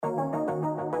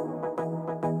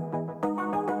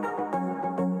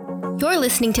You're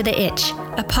listening to The Itch,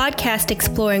 a podcast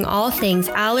exploring all things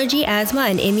allergy, asthma,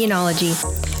 and immunology.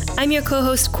 I'm your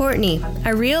co-host, Courtney,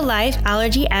 a real-life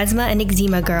allergy, asthma, and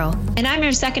eczema girl. And I'm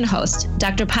your second host,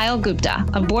 Dr. Payal Gupta,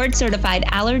 a board-certified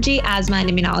allergy, asthma,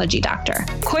 and immunology doctor.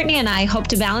 Courtney and I hope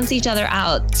to balance each other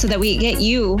out so that we get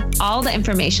you all the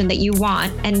information that you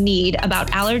want and need about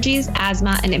allergies,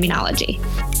 asthma, and immunology.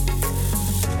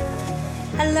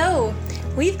 Hello!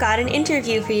 We've got an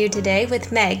interview for you today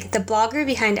with Meg, the blogger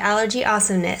behind Allergy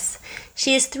Awesomeness.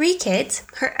 She has 3 kids.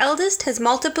 Her eldest has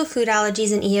multiple food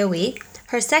allergies and EOE.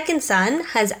 Her second son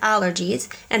has allergies,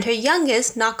 and her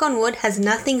youngest, knock on wood, has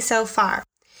nothing so far.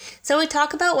 So we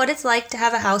talk about what it's like to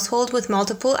have a household with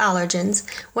multiple allergens,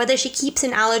 whether she keeps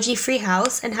an allergy-free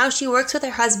house, and how she works with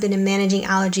her husband in managing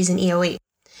allergies and EOE.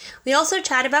 We also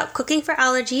chat about cooking for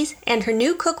allergies and her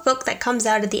new cookbook that comes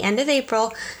out at the end of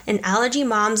April, an Allergy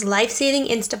Mom's Life-Saving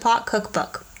Instapot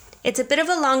cookbook. It's a bit of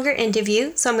a longer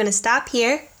interview, so I'm going to stop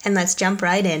here and let's jump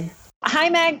right in. Hi,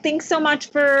 Meg. Thanks so much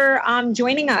for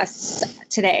joining us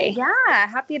today. Yeah,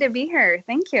 happy to be here.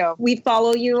 Thank you. We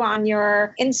follow you on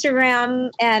your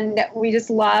Instagram, and we just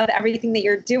love everything that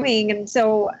you're doing. And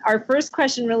so our first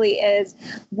question really is,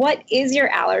 what is your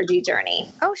allergy journey?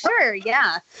 Oh, sure.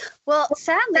 Yeah. Well,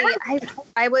 sadly,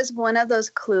 I was one of those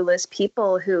clueless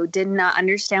people who did not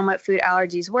understand what food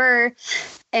allergies were.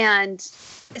 And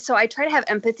so I try to have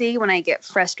empathy when I get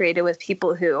frustrated with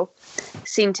people who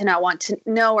seem to not want to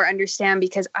know or understand,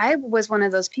 because I was one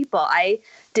of those people. I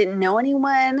didn't know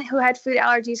anyone who had food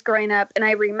allergies growing up. And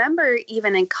I remember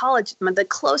even in college, the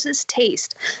closest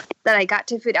taste that I got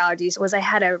to food allergies was I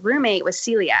had a roommate with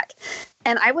celiac,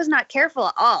 and I was not careful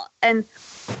at all. And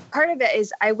part of it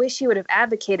is I wish she would have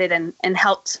advocated and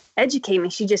helped educate me.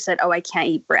 She just said, "Oh, I can't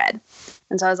eat bread."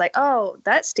 And so I was like, "Oh,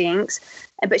 that stinks."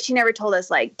 But she never told us,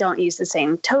 like, don't use the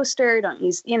same toaster, don't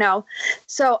use,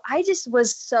 So I just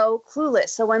was so clueless.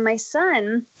 So when my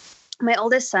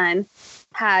oldest son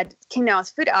came down with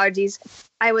food allergies,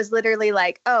 I was literally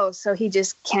like, oh, so he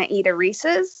just can't eat a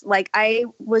Reese's? Like, I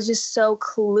was just so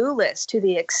clueless to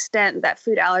the extent that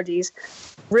food allergies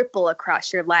ripple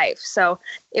across your life. So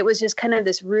it was just kind of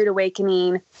this rude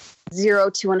awakening, 0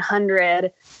 to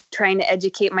 100, trying to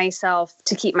educate myself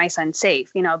to keep my son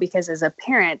safe, because as a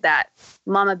parent, that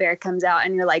mama bear comes out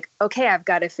and you're like, okay, I've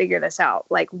got to figure this out.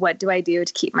 Like, what do I do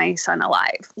to keep my son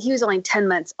alive? He was only 10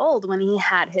 months old when he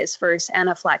had his first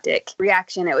anaphylactic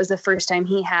reaction. It was the first time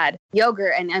he had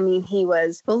yogurt. And he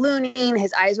was ballooning,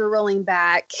 his eyes were rolling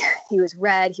back, he was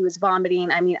red, he was vomiting.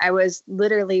 I was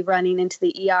literally running into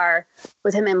the ER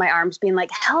with him in my arms being like,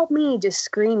 help me, just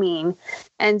screaming.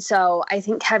 And so I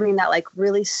think having that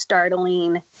really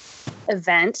startling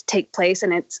event take place,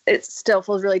 and it still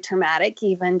feels really traumatic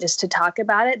even just to talk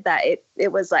about it, that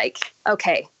it was like,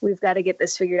 okay, we've got to get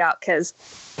this figured out, because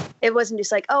it wasn't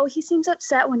just like, oh, he seems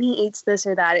upset when he eats this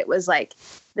or that. It was like,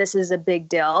 this is a big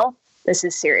deal. This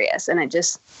is serious. And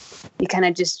you kind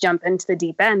of just jump into the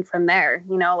deep end from there,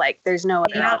 there's no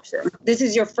other option. This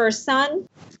is your first son?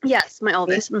 Yes, my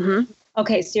oldest. Mm-hmm.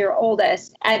 Okay, so your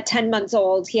oldest, at 10 months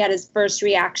old, he had his first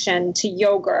reaction to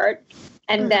yogurt.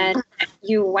 And then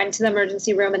you went to the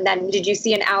emergency room, and then did you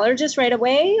see an allergist right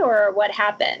away, or what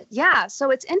happened? Yeah,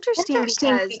 so it's interesting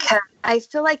because I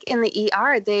feel like in the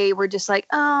ER, they were just like,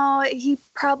 oh, he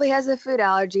probably has a food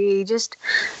allergy. Just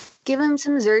give him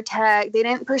some Zyrtec. They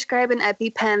didn't prescribe an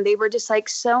EpiPen. They were just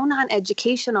so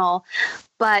non-educational.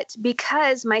 But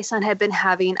because my son had been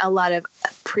having a lot of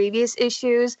previous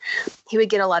issues, he would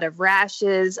get a lot of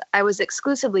rashes. I was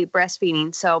exclusively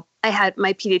breastfeeding. So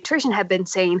my pediatrician had been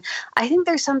saying, I think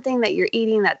there's something that you're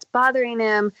eating that's bothering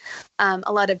him.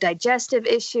 A lot of digestive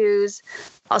issues.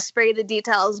 I'll spare you the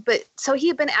details. But so he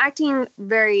had been acting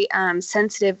very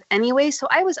sensitive anyway. So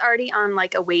I was already on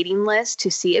a waiting list to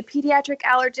see a pediatric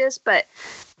allergist. But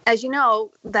as you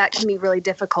know, that can be really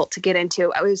difficult to get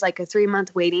into. I was a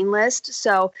 3-month waiting list.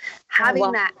 So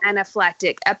having that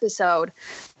anaphylactic episode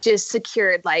just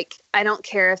secured, I don't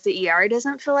care if the ER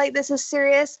doesn't feel like this is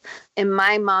serious. In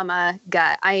my mama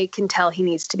gut, I can tell he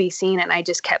needs to be seen. And I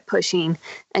just kept pushing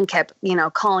and kept,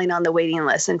 calling on the waiting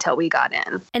list until we got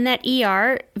in. And that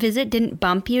ER visit didn't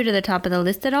bump you to the top of the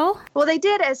list at all? Well, they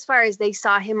did, as far as they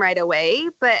saw him right away.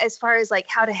 But as far as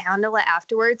how to handle it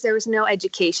afterwards, there was no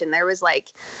education. There was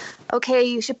okay,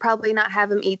 you should probably not have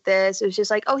him eat this. It was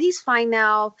just oh, he's fine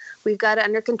now. We've got it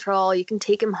under control. You can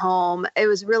take him home. It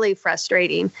was really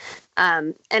frustrating.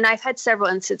 And I've had several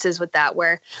instances with that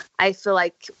where I feel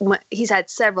like he's had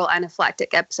several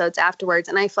anaphylactic episodes afterwards.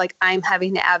 And I feel like I'm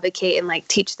having to advocate and like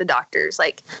teach the doctors,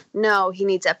 like, no, he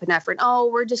needs epinephrine. Oh,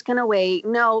 we're just going to wait.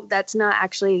 No, that's not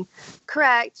actually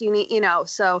correct. You need,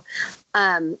 so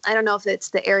I don't know if it's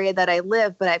the area that I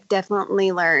live, but I've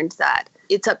definitely learned that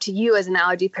it's up to you as an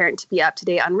allergy parent to be up to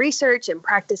date on research and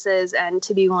practices and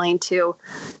to be willing to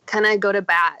kind of go to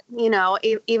bat,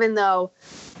 even though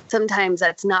sometimes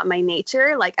that's not my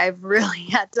nature. Like I've really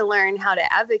had to learn how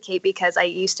to advocate because I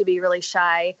used to be really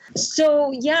shy.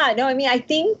 So I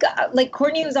think like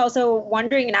Courtney was also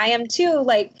wondering, and I am too,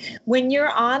 like when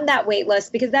you're on that wait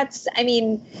list, because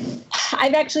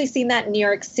I've actually seen that in New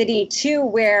York City too,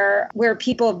 where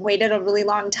people have waited a really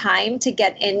long time to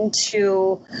get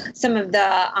into some of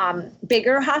the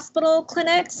bigger hospital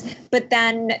clinics, but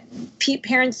then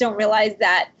parents don't realize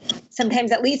that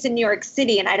sometimes, at least in New York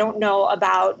City, and I don't know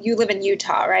about, you live in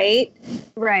Utah, right?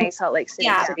 Right, Salt Lake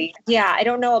City. Yeah, I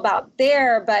don't know about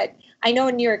there, but I know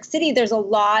in New York City, there's a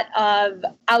lot of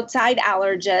outside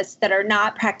allergists that are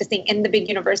not practicing in the big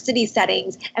university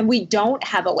settings, and we don't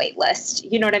have a wait list.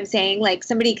 You know what I'm saying? Like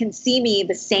somebody can see me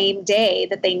the same day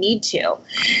that they need to.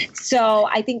 So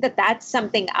I think that that's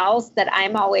something else that I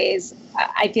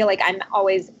feel like I'm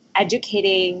always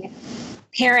educating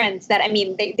parents that,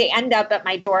 they end up at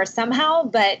my door somehow,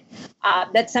 but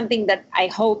that's something that I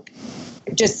hope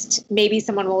just maybe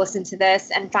someone will listen to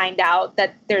this and find out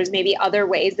that there's maybe other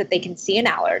ways that they can see an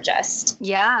allergist.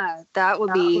 Yeah, that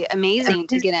would be amazing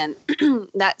to get in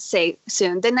that safe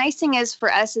soon. The nice thing is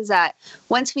for us is that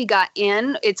once we got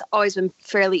in, it's always been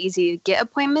fairly easy to get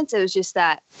appointments. It was just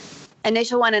that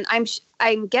initial one. And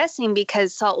I'm guessing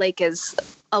because Salt Lake is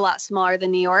a lot smaller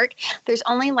than New York, there's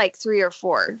only like 3 or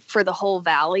 4 for the whole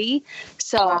valley.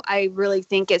 So I really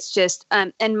think it's just,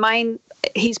 and mine,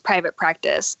 he's private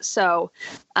practice. So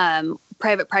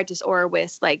private practice or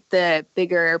with like the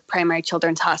bigger primary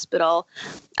children's hospital.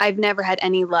 I've never had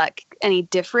any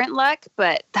different luck,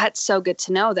 but that's so good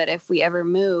to know that if we ever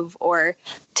move or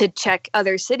to check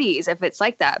other cities, if it's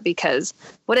like that, because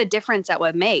what a difference that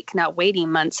would make, not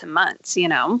waiting months and months,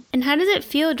 And how does it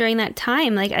feel during that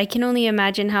time? Like, I can only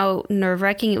imagine how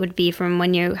nerve-wracking it would be from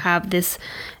when you have this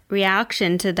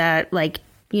reaction to that,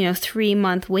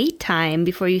 3-month wait time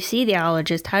before you see the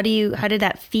allergist. How did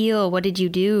that feel? What did you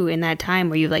do in that time?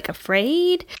 Were you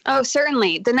afraid? Oh,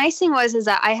 certainly. The nice thing is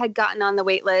that I had gotten on the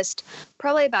wait list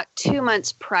probably about 2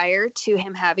 months prior to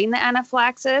him having the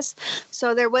anaphylaxis.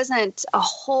 So there wasn't a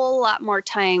whole lot more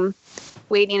time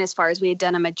waiting as far as we had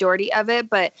done a majority of it.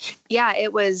 But yeah,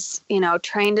 it was,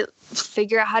 trying to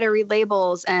figure out how to read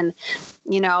labels and,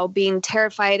 being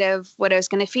terrified of what I was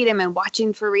going to feed him and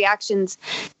watching for reactions.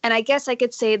 And I guess I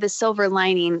could say the silver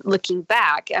lining looking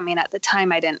back, at the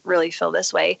time I didn't really feel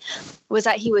this way, was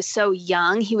that he was so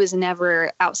young. He was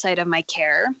never outside of my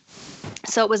care.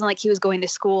 So it wasn't like he was going to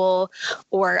school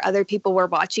or other people were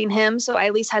watching him. So I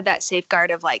at least had that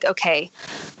safeguard of like, okay,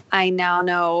 I now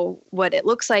know what it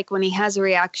looks like when he has a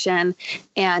reaction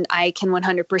and I can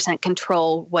 100%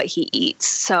 control what he eats.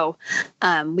 So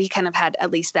we kind of had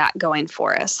at least that going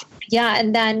for us. Yeah.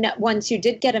 And then once you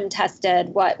did get him tested,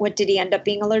 what did he end up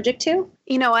being allergic to?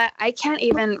 You know what? I can't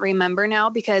even remember now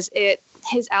because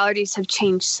his allergies have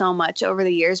changed so much over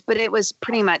the years, but it was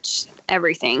pretty much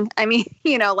everything. They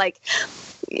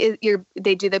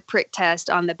do the prick test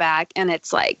on the back and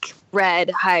it's like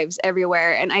red hives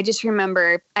everywhere. And I just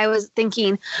remember I was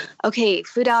thinking, okay,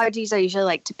 food allergies are usually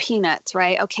like to peanuts,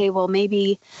 right? Okay, well,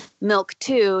 maybe milk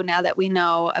too, now that we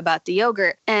know about the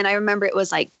yogurt. And I remember it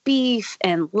was like beef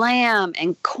and lamb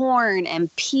and corn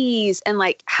and peas. And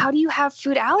like, how do you have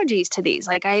food allergies to these?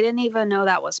 Like, I didn't even know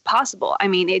that was possible.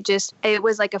 It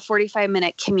was like a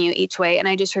 45-minute commute each way. And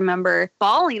I just remember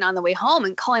bawling on the way home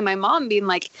and calling my mom being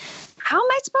like, how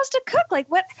am I supposed to cook? Like,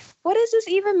 what does this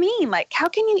even mean? Like, how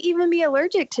can you even be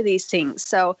allergic to these things?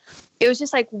 So it was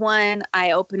just like one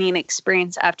eye-opening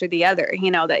experience after the other,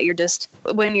 that you're just,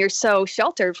 when you're so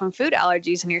sheltered from food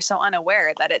allergies and you're so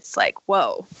unaware that it's like,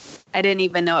 whoa, I didn't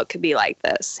even know it could be like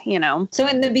this, So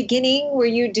in the beginning, were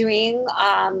you doing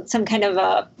some kind of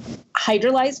a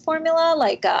hydrolyzed formula,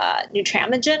 like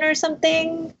Nutramigen or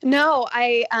something? No,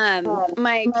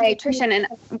 my pediatrician, and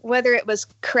whether it was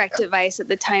correct advice at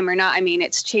the time or not,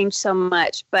 it's changed so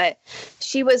much, but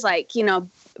she was like,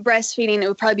 breastfeeding, it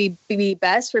would probably be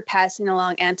best for passing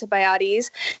along antibiotics.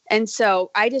 And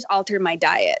so I just altered my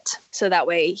diet so that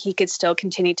way he could still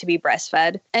continue to be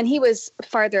breastfed. And he was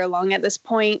farther along at this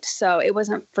point, so it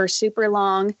wasn't for super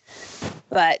long.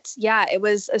 But yeah, it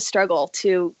was a struggle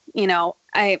to,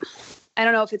 I I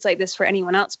don't know if it's like this for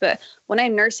anyone else, but when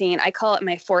I'm nursing, I call it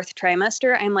my 4th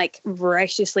trimester. I'm like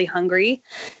voraciously hungry.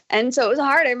 And so it was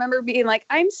hard. I remember being like,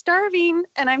 I'm starving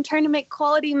and I'm trying to make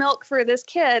quality milk for this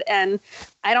kid and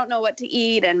I don't know what to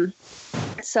eat. And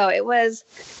so it was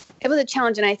a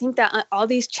challenge. And I think that all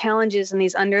these challenges and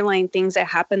these underlying things that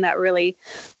happened that really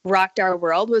rocked our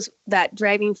world was that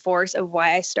driving force of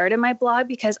why I started my blog,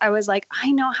 because I was like,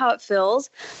 I know how it feels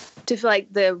to feel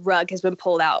like the rug has been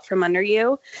pulled out from under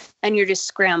you and you're just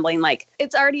scrambling. Like,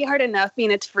 it's already hard enough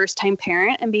being a first-time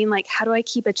parent and being like, how do I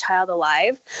keep a child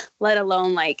alive, let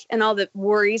alone like, and all the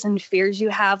worries and fears you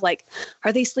have, like,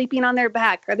 are they sleeping on their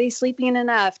back? Are they sleeping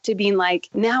enough? To being like,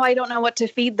 now I don't know what to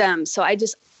feed them. So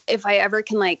if I ever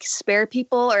can like spare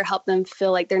people or help them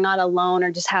feel like they're not alone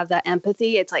or just have that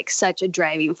empathy, it's like such a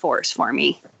driving force for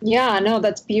me. Yeah, no,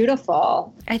 that's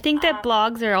beautiful. I think that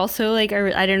blogs are also like,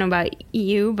 I don't know about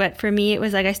you, but for me, it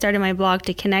was like I started my blog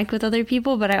to connect with other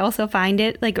people, but I also find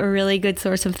it like a really good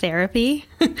source of therapy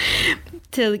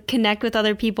to connect with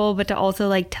other people, but to also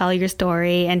like tell your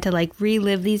story and to like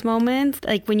relive these moments.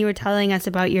 Like when you were telling us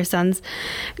about your son's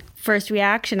first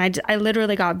reaction, I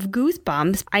literally got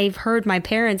goosebumps. I've heard my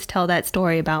parents tell that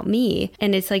story about me.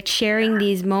 And it's like sharing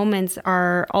these moments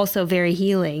are also very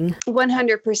healing.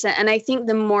 100%. And I think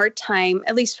the more time,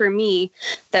 at least for me,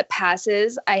 that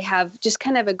passes, I have just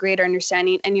kind of a greater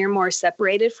understanding and you're more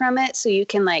separated from it. So you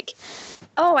can like,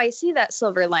 oh, I see that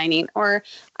silver lining, or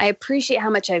I appreciate how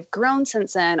much I've grown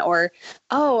since then, or,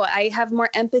 oh, I have more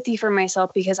empathy for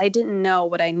myself because I didn't know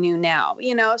what I knew now,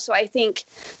 So I think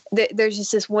there's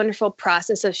just this wonderful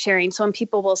process of sharing. So when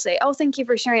people will say, oh, thank you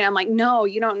for sharing, I'm like, no,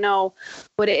 you don't know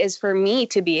what it is for me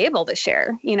to be able to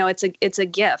share. It's a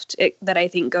gift that I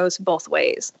think goes both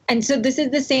ways. And so this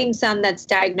is the same son that's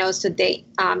diagnosed with the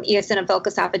eosinophilic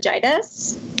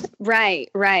esophagitis?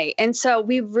 Right. And so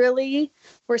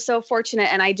we're so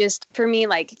fortunate. And for me,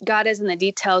 like God is in the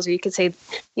details, or you could say,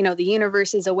 the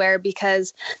universe is aware,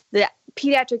 because the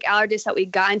pediatric allergist that we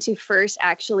got into first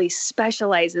actually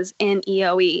specializes in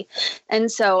EOE.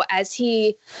 And so as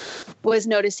he was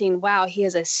noticing, wow, he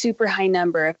has a super high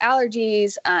number of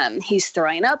allergies. He's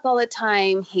throwing up all the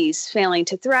time. He's failing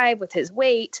to thrive with his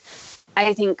weight.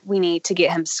 I think we need to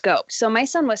get him scoped. So my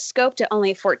son was scoped at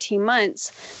only 14 months,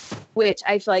 which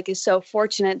I feel like is so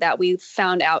fortunate that we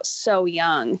found out so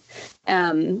young,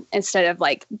 instead of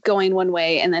like going one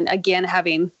way and then again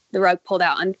having the rug pulled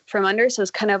out from under. So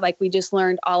it's kind of like we just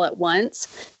learned all at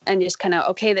once and just kind of,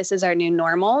 okay, this is our new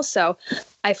normal. So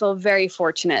I feel very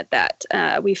fortunate that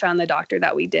we found the doctor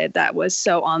that we did that was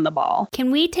so on the ball.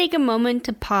 Can we take a moment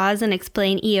to pause and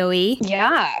explain EOE?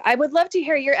 Yeah, I would love to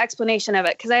hear your explanation of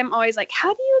it, because I'm always like,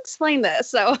 how do you explain this?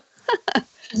 So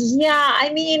Yeah,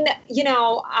 I mean,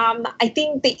 I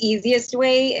think the easiest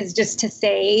way is just to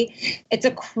say it's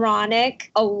a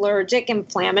chronic allergic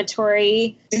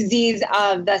inflammatory disease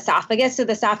of the esophagus. So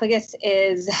the esophagus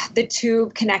is the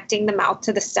tube connecting the mouth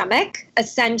to the stomach.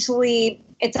 Essentially,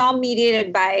 it's all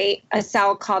mediated by a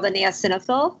cell called an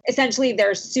eosinophil. Essentially,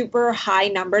 there's super high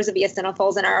numbers of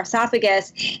eosinophils in our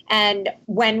esophagus. And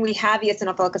when we have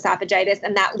eosinophilic esophagitis,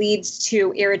 and that leads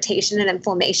to irritation and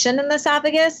inflammation in the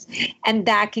esophagus, and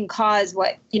that can cause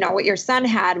what your son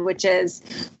had, which is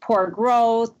poor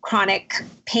growth, chronic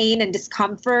pain and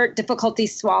discomfort, difficulty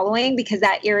swallowing, because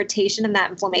that irritation and that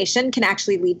inflammation can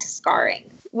actually lead to scarring.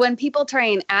 When people try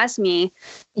and ask me,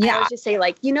 I always just say,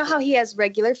 like, how he has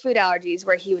regular food allergies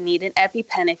where he would need an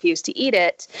EpiPen if he was to eat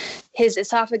it. His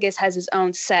esophagus has his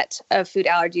own set of food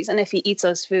allergies. And if he eats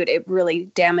those food, it really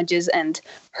damages and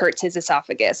hurts his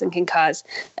esophagus and can cause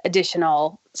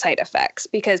additional side effects,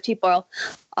 because people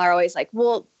are always like,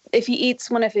 well, if he eats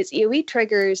one of his EOE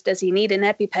triggers, does he need an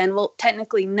EpiPen? Well,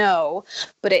 technically no,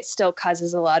 but it still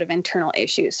causes a lot of internal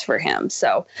issues for him.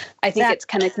 So I think it's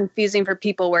kind of confusing for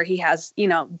people where he has,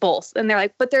 both. And they're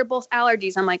like, but they're both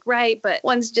allergies. I'm like, right, but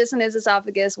one's just in his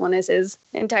esophagus, one is his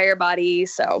entire body.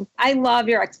 So I love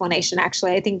your explanation,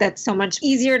 actually. I think that's so much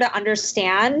easier to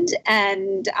understand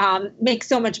and makes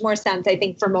so much more sense, I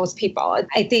think, for most people.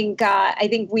 I think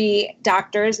we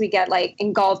doctors, we get like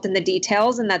engulfed in the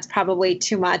details, and that's probably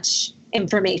too much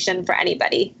information for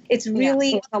anybody. It's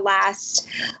really the last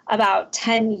about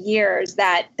 10 years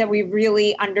that we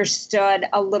really understood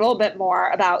a little bit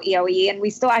more about EOE. And we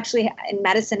still actually in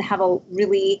medicine have a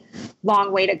really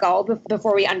long way to go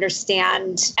before we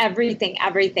understand everything,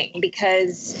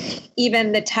 because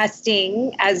even the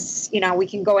testing, as we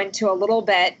can go into a little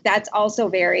bit, that's also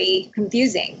very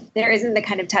confusing. There isn't the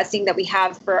kind of testing that we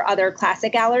have for other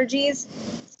classic allergies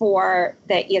for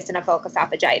the eosinophilic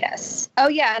esophagitis. Oh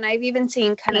yeah. And I've even been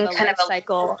seeing kind of a life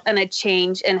cycle and a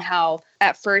change in how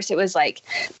at first it was like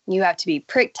you have to be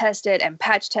prick tested and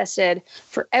patch tested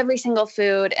for every single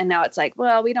food. And now it's like,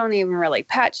 well, we don't even really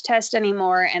patch test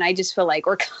anymore. And I just feel like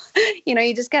we're,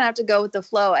 you just kind of have to go with the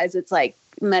flow as it's like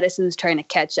medicine's trying to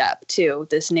catch up to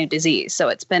this new disease. So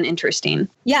it's been interesting.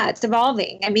 Yeah, it's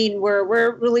evolving. I mean, we're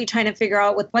really trying to figure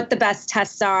out what the best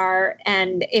tests are,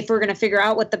 and if we're going to figure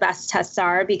out what the best tests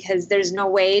are, because there's no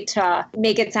way to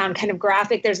make it sound kind of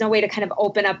graphic. There's no way to kind of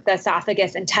open up the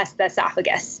esophagus and test the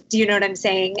esophagus. Do you know what I'm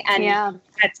saying? And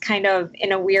that's kind of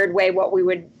in a weird way what we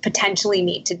would potentially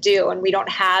need to do. And we don't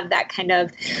have that kind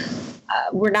of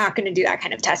we're not going to do that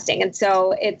kind of testing. And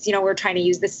so it's, we're trying to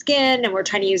use the skin and we're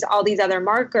trying to use all these other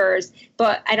markers,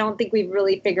 but I don't think we've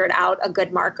really figured out a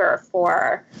good marker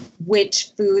for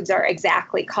which foods are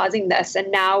exactly causing this. And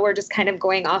now we're just kind of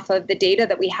going off of the data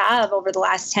that we have over the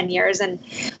last 10 years. And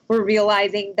we're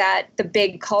realizing that the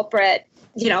big culprit,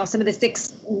 some of the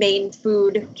 6 main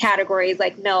food categories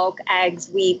like milk, eggs,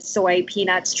 wheat, soy,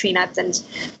 peanuts, tree nuts, and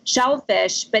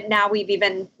shellfish. But now we've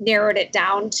even narrowed it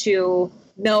down to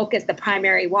milk is the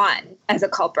primary one as a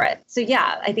culprit. So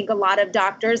yeah, I think a lot of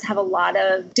doctors have a lot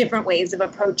of different ways of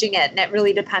approaching it. And it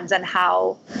really depends on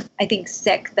how, I think,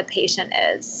 sick the patient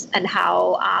is and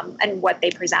how, and what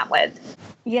they present with.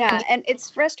 Yeah. And it's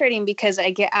frustrating because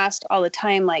I get asked all the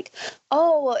time, like,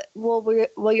 oh, well,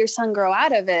 will your son grow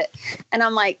out of it? And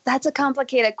I'm like, that's a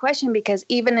complicated question, because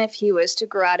even if he was to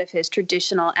grow out of his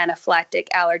traditional anaphylactic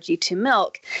allergy to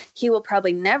milk, he will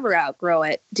probably never outgrow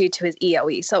it due to his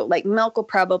EOE. So like milk will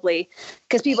probably,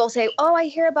 because people say, oh, I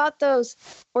hear about those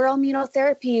oral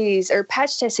immunotherapies or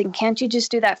patch testing. Can't you just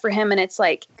do that for him? And it's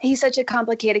like, he's such a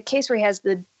complicated case where he has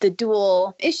the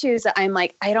dual issues that I'm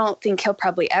like, I don't think he'll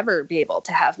probably ever be able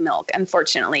to have milk,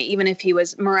 unfortunately, even if he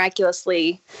was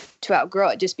miraculously to outgrow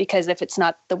it, just because if it's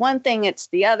not the one thing, it's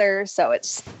the other. So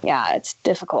it's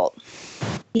difficult.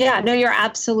 Yeah, no, you're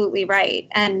absolutely right.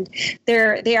 And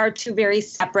they are 2 very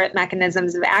separate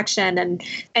mechanisms of action. And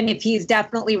if he's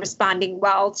definitely responding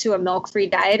well to a milk-free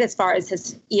diet as far as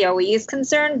his EOE is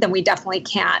concerned, then we definitely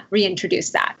can't reintroduce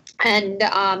that. And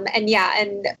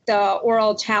the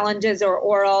oral challenges or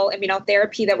oral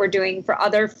immunotherapy that we're doing for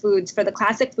other foods, for the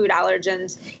classic food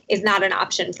allergens, is not an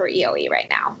option for EOE right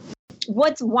now.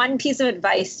 What's one piece of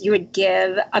advice you would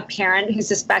give a parent who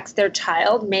suspects their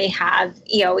child may have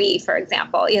EOE, for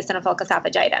example, eosinophilic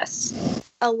esophagitis?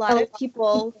 A lot of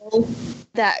people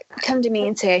that come to me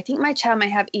and say, I think my child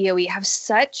might have EOE, have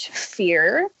such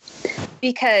fear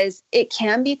because it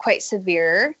can be quite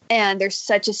severe and there's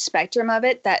such a spectrum of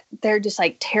it that they're just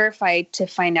like terrified to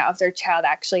find out if their child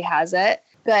actually has it.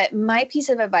 But my piece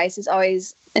of advice is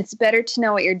always, it's better to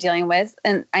know what you're dealing with.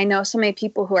 And I know so many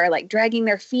people who are like dragging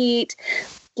their feet,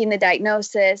 getting the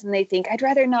diagnosis, and they think, I'd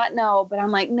rather not know. But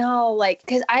I'm like, no, like,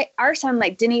 because our son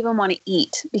like didn't even want to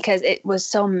eat because it was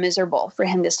so miserable for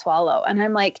him to swallow. And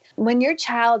I'm like, when your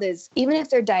child is, even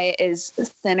if their diet is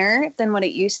thinner than what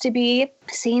it used to be,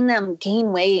 seeing them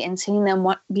gain weight and seeing them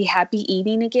be happy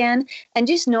eating again, and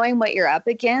just knowing what you're up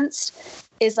against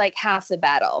is like half the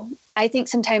battle. I think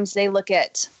sometimes they look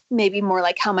at maybe more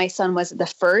like how my son was at the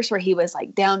first, where he was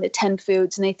like down to 10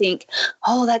 foods, and they think,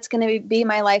 oh, that's going to be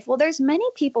my life. Well, there's many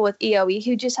people with EOE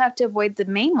who just have to avoid the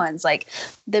main ones, like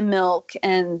the milk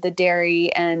and the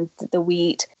dairy and the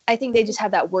wheat. I think they just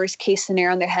have that worst case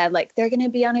scenario in their head, like they're going to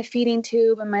be on a feeding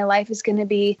tube and my life is going to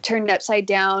be turned upside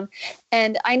down.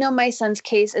 And I know my son's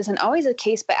case isn't always a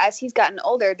case, but as he's gotten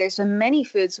older, there's been many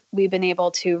foods we've been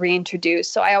able to reintroduce.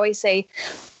 So I always say,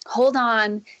 hold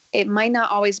on. It might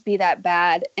not always be that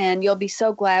bad. And you'll be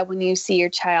so glad when you see your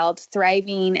child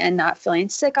thriving and not feeling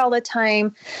sick all the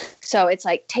time. So it's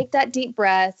like, take that deep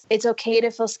breath. It's okay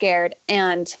to feel scared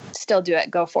and still do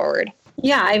it. Go forward.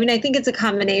 Yeah. I mean, I think it's a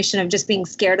combination of just being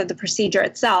scared of the procedure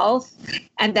itself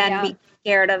and then being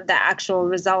scared of the actual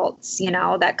results,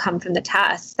 that come from the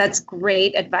test. That's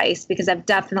great advice, because I've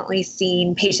definitely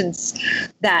seen patients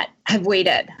that have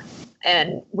waited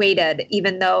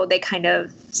even though they kind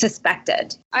of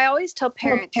suspected. I always tell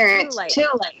parents too,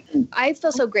 I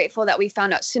feel so grateful that we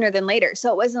found out sooner than later.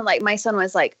 So it wasn't like my son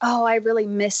was like, oh, I really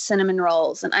miss cinnamon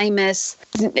rolls and I miss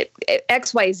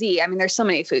XYZ. I mean, there's so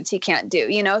many foods he can't do,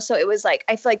 So it was like,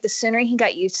 I feel like the sooner he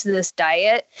got used to this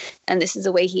diet and this is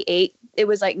the way he ate, it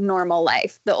was like normal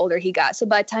life the older he got. So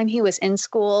by the time he was in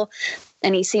school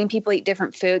and he's seeing people eat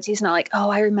different foods, he's not like, oh,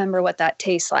 I remember what that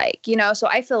tastes like, So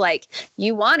I feel like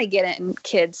you want to get it in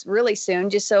kids really soon,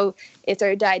 just so if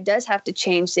their diet does have to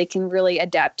change, they can really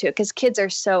adapt to it, because kids are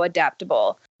so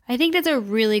adaptable. I think that's a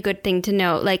really good thing to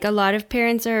note. Like, a lot of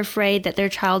parents are afraid that their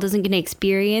child isn't going to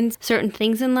experience certain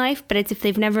things in life, but it's if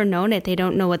they've never known it, they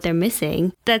don't know what they're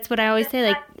missing. That's what I always say.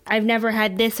 Like, I've never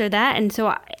had this or that. And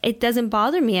so it doesn't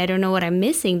bother me. I don't know what I'm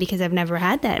missing because I've never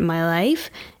had that in my life.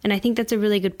 And I think that's a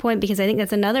really good point, because I think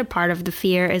that's another part of the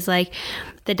fear is like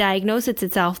the diagnosis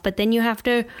itself. But then you have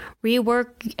to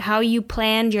rework how you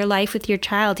planned your life with your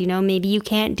child. You know, maybe you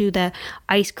can't do the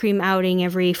ice cream outing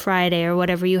every Friday or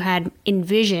whatever you had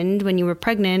envisioned when you were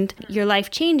pregnant. Your life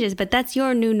changes, but that's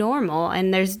your new normal.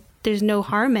 And there's no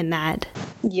harm in that.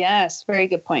 Yes, very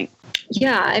good point.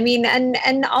 Yeah, I mean,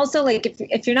 and also like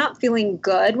if you're not feeling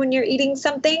good when you're eating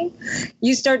something,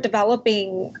 you start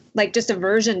developing like just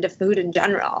aversion to food in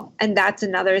general. And that's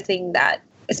another thing that,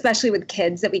 especially with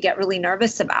kids, that we get really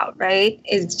nervous about, right?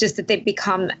 Is just that they've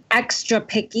become extra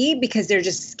picky because they're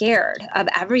just scared of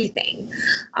everything,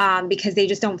 because they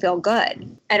just don't feel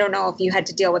good. I don't know if you had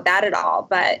to deal with that at all,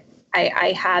 but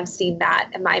I have seen that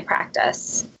in my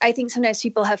practice. I think sometimes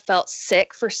people have felt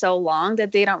sick for so long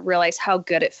that they don't realize how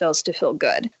good it feels to feel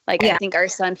good. Like, I think our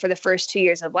son for the first 2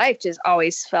 years of life just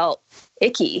always felt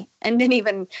icky and didn't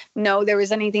even know there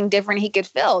was anything different he could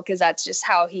feel, because that's just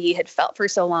how he had felt for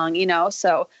so long, you know?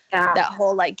 So that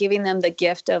whole like giving them the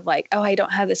gift of like, oh, I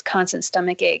don't have this constant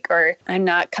stomach ache, or I'm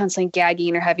not constantly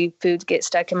gagging or having foods get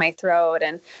stuck in my throat,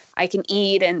 and I can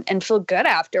eat and feel good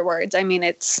afterwards. I mean,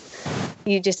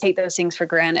 you just take those things for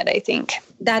granted, I think.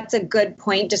 That's a good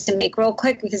point just to make real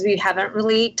quick, because we haven't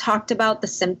really talked about the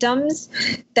symptoms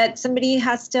that somebody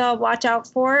has to watch out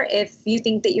for if you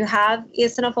think that you have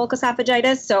eosinophilic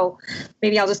esophagitis. So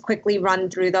maybe I'll just quickly run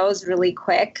through those really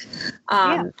quick.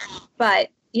 But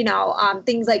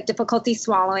things like difficulty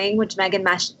swallowing, which Megan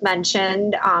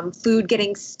mentioned, food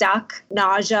getting stuck,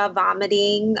 nausea,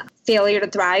 vomiting, failure to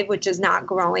thrive, which is not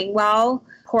growing well,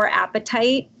 poor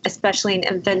appetite, especially in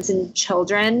infants and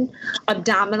children,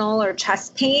 abdominal or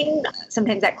chest pain,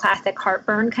 sometimes that classic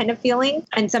heartburn kind of feeling,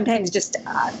 and sometimes just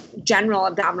general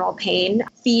abdominal pain,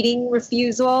 feeding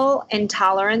refusal,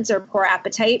 intolerance, or poor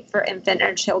appetite for infant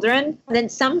or children. And then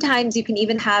sometimes you can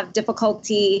even have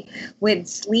difficulty with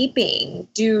sleeping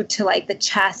due to like the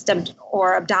chest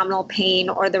or abdominal pain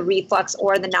or the reflux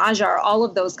or the nausea, or all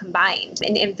of those combined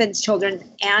in infants, children,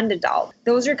 and adults.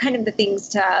 Those are kind of the things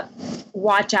to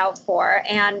watch out for.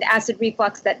 And acid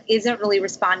reflux that isn't really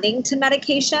responding to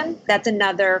medication, that's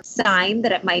another sign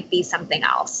that it might be something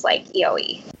else like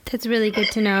EOE. That's really good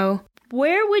to know.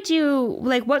 Where would you,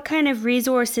 what kind of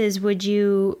resources would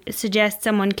you suggest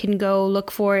someone can go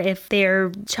look for if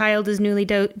their child is newly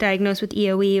diagnosed with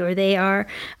EOE, or they are,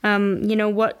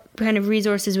 what kind of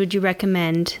resources would you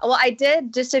recommend? Well, I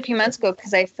did just a few months ago,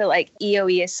 because I feel like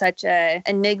EOE is such a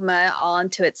enigma all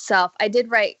unto itself. I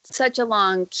did write such a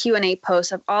long Q&A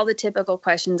post of all the typical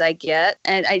questions I get.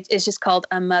 And it's just called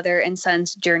A Mother and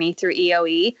Son's Journey Through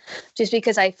EOE, just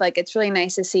because I feel like it's really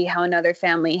nice to see how another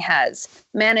family has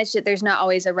managed it. There's not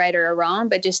always a right or a wrong,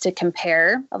 but just to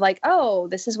compare of like, oh,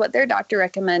 this is what their doctor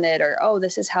recommended, or, oh,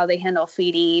 this is how they handle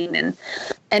feeding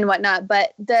and whatnot.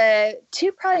 But the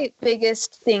two probably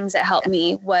biggest things that helped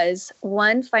me was,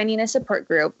 one, finding a support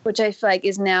group, which I feel like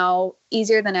is now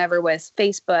easier than ever with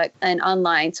Facebook and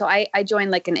online. So I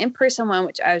joined like an in-person one,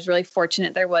 which I was really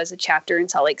fortunate. There was a chapter in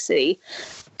Salt Lake City,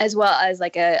 as well as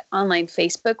like a online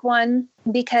Facebook one,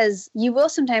 because you will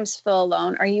sometimes feel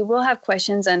alone, or you will have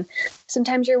questions, and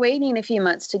sometimes you're waiting a few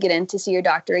months to get in to see your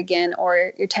doctor again,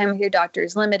 or your time with your doctor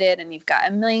is limited and you've got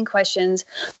a million questions,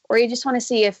 or you just want to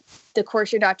see if the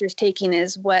course your doctor's taking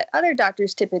is what other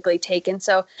doctors typically take. And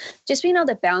so just being able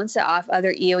to bounce it off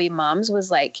other EOE moms was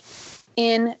like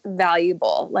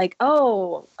invaluable. Like,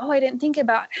 oh, I didn't think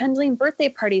about handling birthday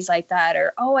parties like that,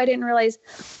 or, oh, I didn't realize,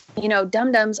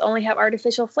 Dum-Dums only have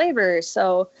artificial flavors,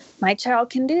 so my child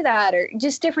can do that, or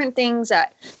just different things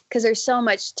that, because there's so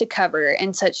much to cover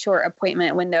in such short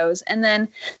appointment windows. And then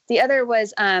the other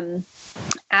was AppFed.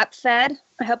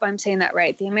 I hope I'm saying that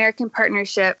right. The American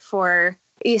Partnership for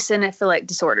Eosinophilic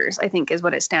Disorders, I think is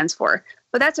what it stands for.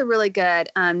 But that's a really good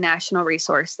national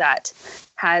resource that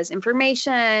has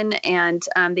information, and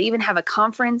they even have a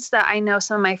conference that I know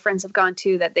some of my friends have gone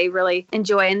to that they really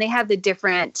enjoy. And they have the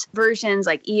different versions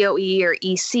like EOE or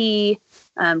EC,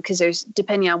 because there's,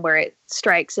 depending on where it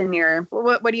strikes in your,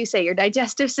 what do you say, your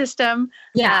digestive system.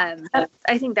 Yeah.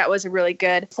 I think that was a really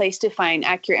good place to find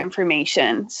accurate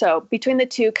information. So between the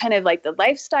two, kind of like the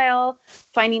lifestyle,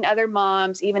 finding other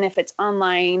moms, even if it's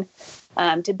online,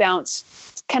 to bounce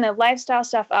kind of lifestyle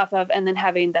stuff off of, and then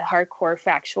having the hardcore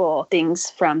factual things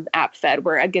from AppFed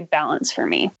were a good balance for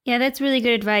me. Yeah, that's really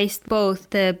good advice, both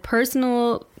the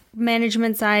personal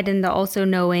management side and the also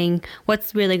knowing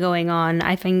what's really going on.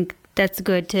 I think that's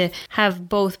good to have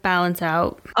both balance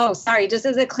out. Oh, sorry. Just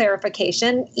as a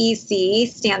clarification, EC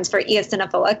stands for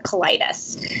eosinophilic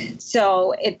colitis.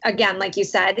 So it, again, like you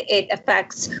said, it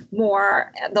affects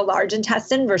more the large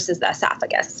intestine versus the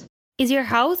esophagus. Is your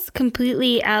house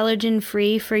completely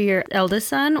allergen-free for your eldest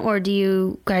son, or do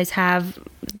you guys have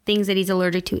things that he's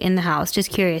allergic to in the house? Just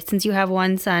curious, since you have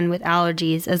one son with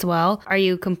allergies as well, are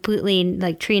you completely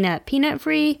like tree nut, peanut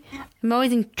free? I'm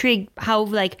always intrigued how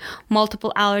like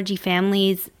multiple allergy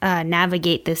families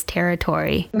navigate this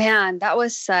territory. Man, that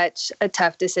was such a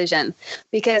tough decision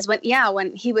because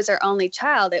when he was our only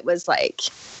child, it was like,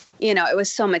 it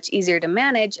was so much easier to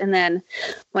manage. And then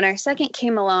when our second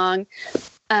came along,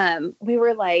 we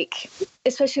were like,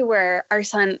 especially where our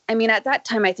son, at that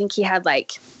time, I think he had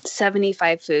like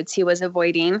 75 foods he was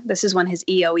avoiding. This is when his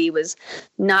EOE was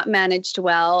not managed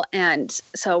well. And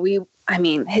so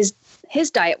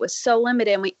his diet was so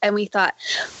limited, and we thought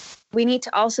we need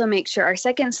to also make sure our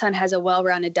second son has a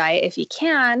well-rounded diet if he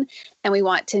can, and we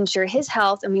want to ensure his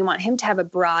health, and we want him to have a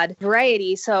broad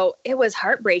variety. So it was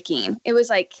heartbreaking. It was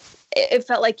like, it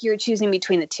felt like you were choosing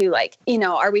between the two. Like,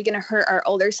 are we going to hurt our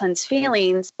older son's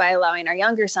feelings by allowing our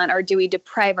younger son, or do we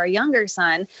deprive our younger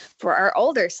son for our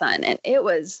older son? And it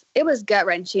was gut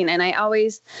wrenching. And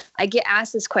I get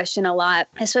asked this question a lot,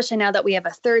 especially now that we have a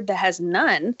third that has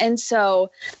none. And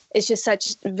so it's just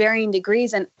such varying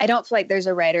degrees. And I don't feel like there's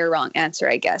a right or wrong answer,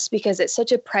 I guess, because it's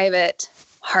such a private,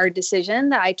 hard decision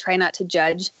that I try not to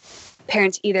judge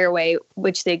parents either way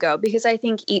which they go, because I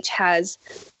think each has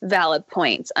valid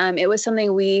points. It was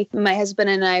something my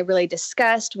husband and I really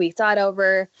discussed, we thought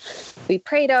over, we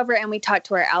prayed over, and we talked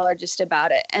to our allergist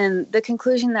about it. And the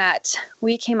conclusion that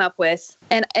we came up with,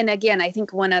 and again, I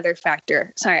think one other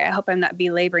factor, sorry, I hope I'm not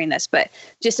belaboring this, but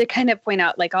just to kind of point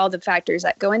out like all the factors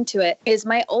that go into it, is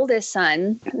my oldest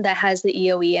son that has the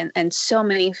EOE and so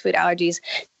many food allergies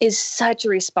is such a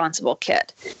responsible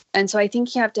kid. And so I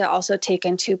think you have to also take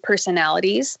into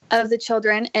personalities of the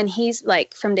children. And he's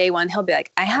like, from day one, he'll be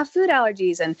like, I have food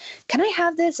allergies, and can I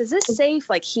have this? Is this safe?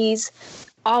 Like, he's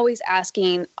always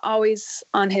asking, always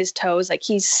on his toes. Like,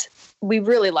 we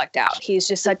really lucked out. He's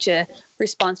just such a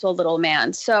responsible little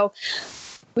man. So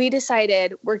we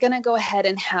decided we're going to go ahead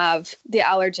and have the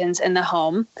allergens in the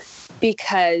home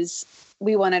because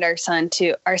we wanted our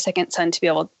second son to be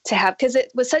able to have, because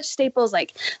it was such staples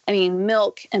like,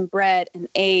 milk and bread and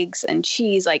eggs and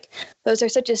cheese, like those are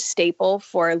such a staple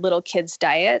for little kids'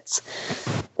 diets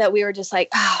that we were just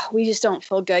like, we just don't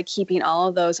feel good keeping all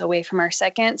of those away from our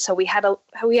second. So we had to,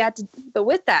 but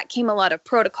with that came a lot of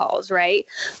protocols, right?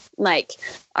 Like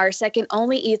our second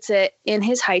only eats it in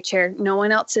his high chair. No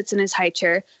one else sits in his high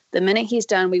chair. The minute he's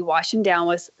done, we wash him down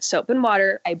with soap and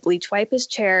water. I bleach wipe his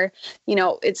chair.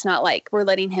 It's not like we're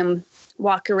letting him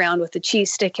walk around with a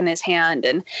cheese stick in his hand.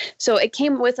 And so it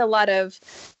came with a lot of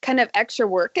kind of extra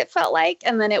work, it felt like.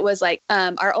 And then it was like,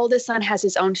 our oldest son has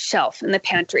his own shelf in the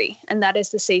pantry, and that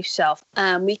is the safe shelf.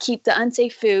 We keep the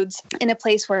unsafe foods in a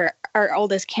place where our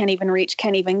oldest can't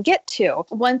even get to.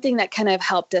 One thing that kind of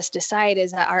helped us decide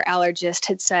is that our allergist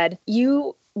had said,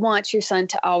 you want your son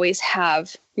to always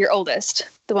have, your oldest,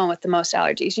 the one with the most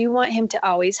allergies, you want him to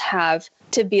always have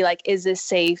to be like, is this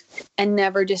safe? And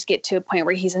never just get to a point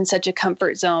where he's in such a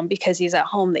comfort zone because he's at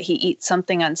home that he eats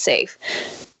something unsafe.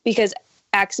 Because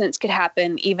accidents could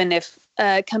happen even if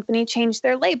a company changed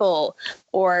their label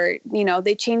or,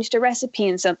 they changed a recipe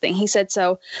in something. He said,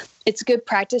 so it's good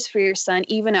practice for your son,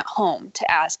 even at home,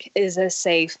 to ask, is this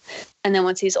safe? And then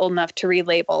once he's old enough to read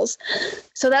labels.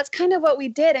 So that's kind of what we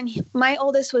did. And my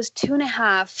oldest was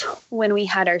 2.5 when we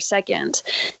had our second.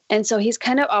 And so he's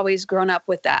kind of always grown up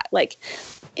with that. Like,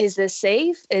 is this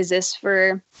safe? Is this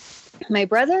for my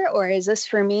brother or is this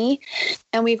for me?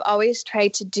 And we've always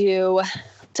tried to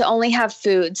only have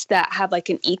foods that have like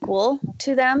an equal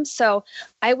to them. So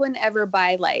I wouldn't ever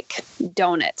buy like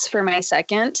donuts for my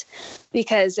second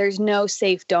because there's no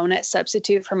safe donut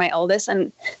substitute for my oldest.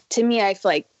 And to me, I feel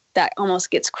like that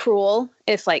almost gets cruel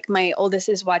if like my oldest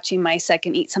is watching my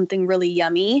second eat something really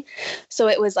yummy. So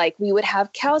it was like, we would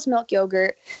have cow's milk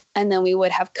yogurt and then we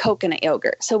would have coconut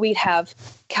yogurt. So we'd have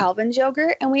Calvin's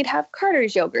yogurt and we'd have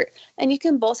Carter's yogurt, and you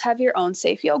can both have your own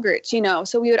safe yogurts,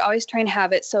 so we would always try and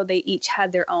have it so they each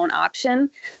had their own option.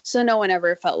 So no one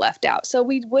ever felt left out. So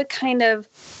we would kind of,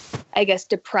 I guess,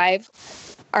 deprive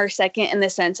our second in the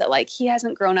sense that like, he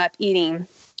hasn't grown up eating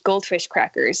goldfish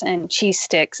crackers and cheese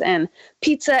sticks and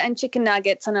pizza and chicken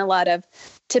nuggets and a lot of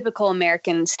typical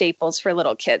American staples for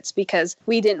little kids, because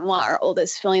we didn't want our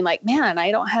oldest feeling like, man, I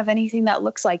don't have anything that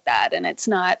looks like that and it's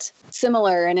not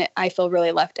similar and I feel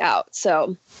really left out.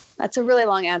 So that's a really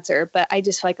long answer, but I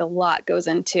just feel like a lot goes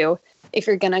into if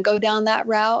you're going to go down that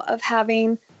route of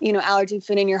having, allergy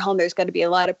food in your home, there's got to be a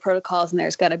lot of protocols and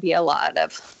there's got to be a lot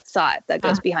of thought that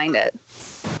goes behind it.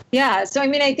 Yeah. So,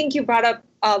 I think you brought up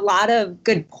a lot of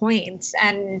good points.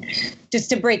 And just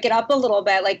to break it up a little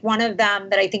bit, like one of them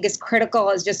that I think is critical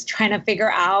is just trying to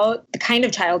figure out the kind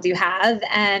of child you have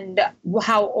and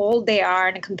how old they are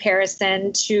in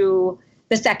comparison to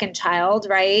the second child,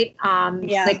 right?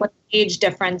 Like what the age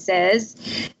difference is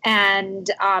and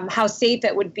how safe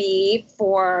it would be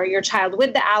for your child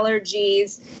with the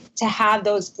allergies to have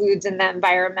those foods in the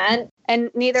environment. And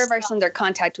neither of our sons are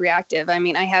contact reactive. I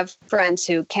have friends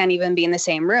who can't even be in the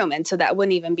same room. And so that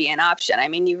wouldn't even be an option.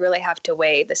 You really have to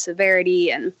weigh the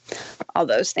severity and all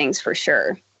those things for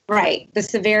sure. Right. The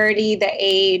severity, the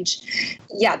age,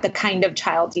 the kind of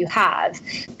child you have.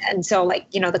 And so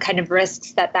the kind of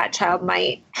risks that child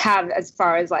might have as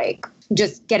far as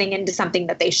just getting into something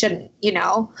that they shouldn't,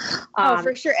 Oh,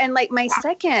 for sure. And my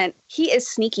second, he is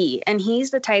sneaky and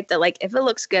he's the type that if it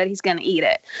looks good, he's going to eat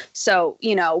it. So,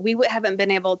 we haven't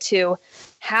been able to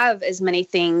have as many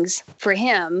things for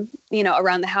him,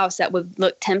 around the house that would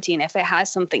look tempting if it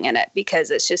has something in it,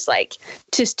 because it's just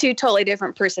two totally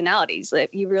different personalities.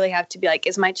 You really have to be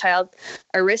is my child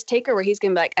a risk taker where he's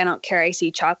going to be I don't care. I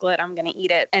see chocolate. I'm going to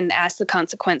eat it and ask the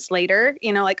consequence later,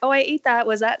 oh, I ate that.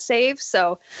 Was that safe?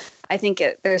 So I think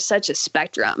there's such a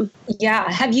spectrum.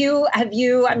 Yeah. Have you,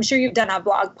 I'm sure you've done a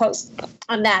blog post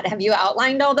on that. Have you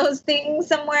outlined all those things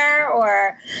somewhere?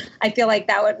 Or I feel like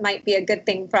that might be a good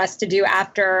thing for us to do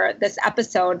after this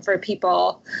episode for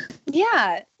people.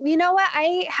 Yeah. You know what?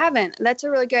 I haven't. That's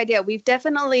a really good idea. We've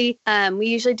definitely, we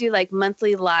usually do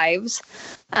monthly lives.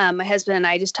 My husband and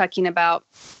I just talking about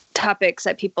topics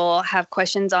that people have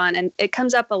questions on, and it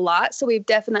comes up a lot. So we've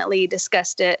definitely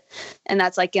discussed it, and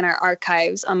that's in our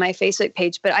archives on my Facebook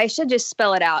page, but I should just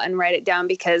spell it out and write it down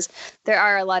because there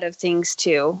are a lot of things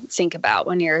to think about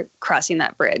when you're crossing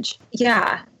that bridge.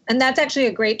 Yeah. And that's actually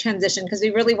a great transition because we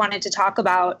really wanted to talk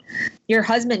about your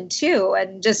husband too,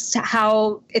 and just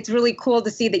how it's really cool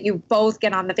to see that you both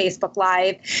get on the Facebook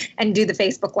Live and do the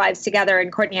Facebook Lives together. And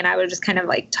Courtney and I were just kind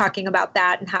of talking about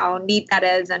that and how neat that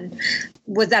is. And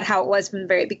was that how it was from the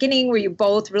very beginning? Were you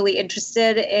both really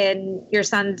interested in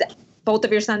both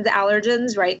of your son's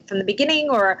allergens right from the beginning?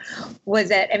 Or was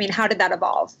it, how did that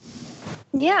evolve?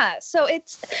 Yeah. So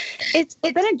it's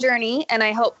been a journey, and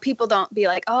I hope people don't be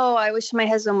oh, I wish my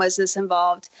husband was this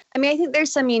involved. I think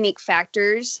there's some unique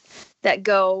factors that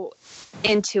go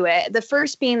into it. The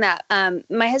first being that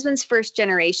my husband's first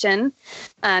generation,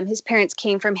 his parents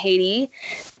came from Haiti.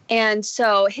 And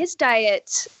so his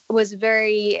diet was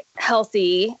very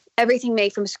healthy, everything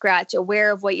made from scratch,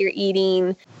 aware of what you're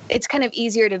eating. It's kind of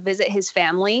easier to visit his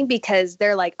family because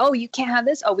they're oh, you can't have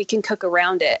this. Oh, we can cook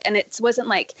around it. And it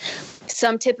wasn't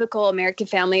some typical American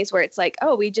families where it's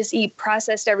oh, we just eat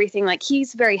processed everything.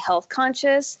 He's very health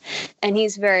conscious and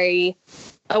he's very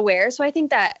aware. So I think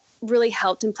that really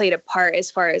helped and played a part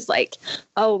as far as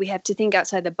oh, we have to think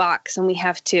outside the box and we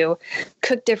have to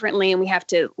cook differently and we have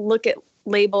to look at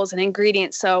labels and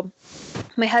ingredients. So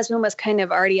my husband was kind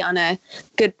of already on a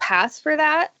good path for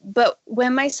that. But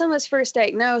when my son was first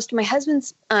diagnosed, my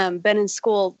husband's been in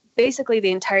school basically the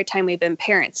entire time we've been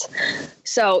parents.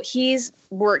 So he's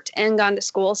worked and gone to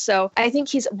school. So I think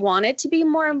he's wanted to be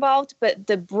more involved, but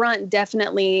the brunt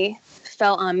definitely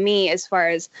fell on me as far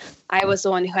as I was the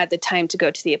one who had the time to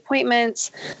go to the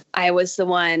appointments. I was the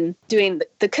one doing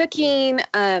the cooking.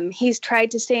 He's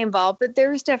tried to stay involved, but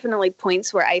there was definitely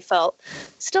points where I felt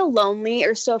still lonely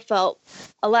or still felt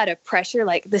a lot of pressure.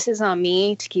 This is on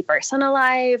me to keep our son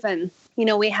alive. And,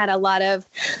 we had a lot of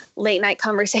late night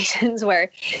conversations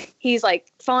where he's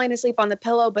falling asleep on the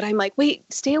pillow, but I'm wait,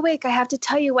 stay awake. I have to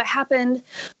tell you what happened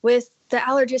with the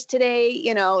allergist today,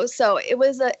 so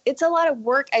it's a lot of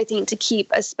work, I think, to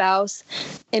keep a spouse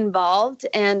involved.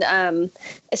 And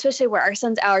especially where our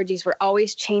son's allergies were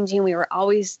always changing. We were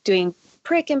always doing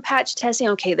prick and patch testing.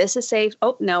 Okay, this is safe.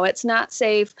 Oh, no, it's not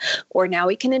safe. Or now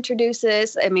we can introduce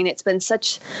this. It's been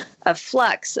such a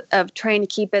flux of trying to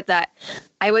keep it that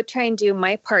I would try and do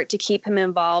my part to keep him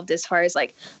involved as far as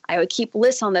I would keep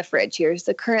lists on the fridge. Here's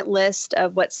the current list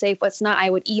of what's safe, what's not. I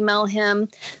would email him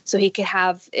so he could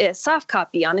have a soft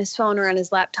copy on his phone or on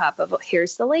his laptop of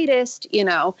here's the latest,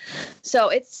 So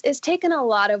it's taken a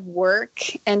lot of work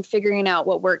and figuring out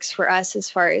what works for us as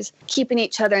far as keeping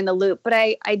each other in the loop. But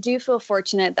I do feel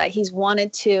fortunate that he's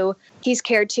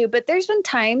cared to. But there's been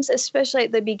times, especially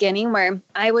at the beginning, where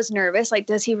I was nervous.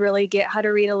 Does he really get how to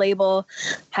read a label?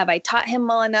 Have I taught him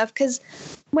well enough because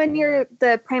when you're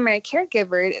the primary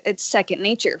caregiver, it's second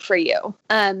nature for you.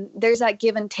 There's that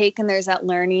give and take, and there's that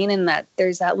learning, and that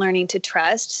there's that learning to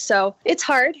trust. So it's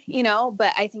hard,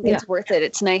 but I think it's worth it.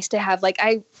 It's nice to have, like,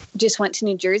 I just went to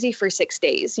New Jersey for 6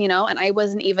 days, and I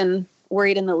wasn't even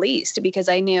worried in the least because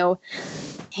I knew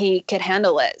he could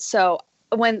handle it. So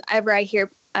whenever I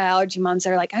hear allergy moms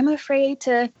that are like, I'm afraid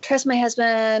to trust my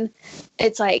husband,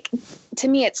 it's like, to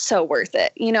me, it's so worth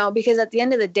it, because at the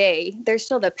end of the day, they're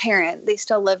still the parent. They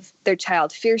still love their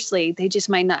child fiercely. They just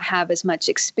might not have as much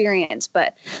experience,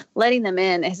 but letting them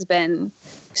in has been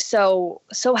so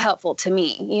helpful to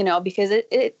me, because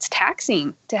it's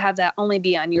taxing to have that only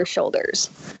be on your shoulders.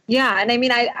 Yeah. And I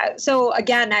mean, so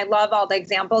again, I love all the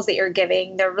examples that you're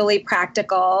giving. They're really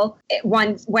practical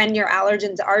when your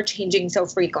allergens are changing so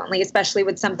frequently, especially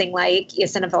with something like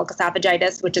eosinophilic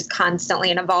esophagitis, which is constantly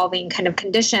an evolving kind of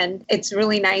condition. It's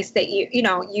really nice that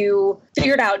you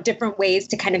figured out different ways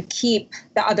to kind of keep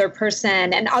the other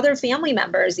person and other family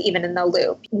members even in the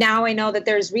loop. Now I know that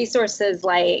there's resources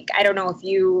like, I don't know if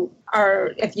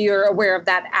you're aware of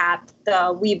that app,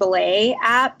 the We Belay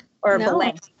app, or No.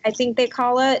 Belay, I think they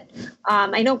call it.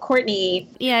 I know Courtney.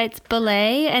 Yeah, it's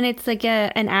Belay, and it's like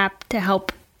an app to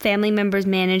help family members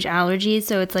manage allergies.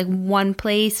 So it's like one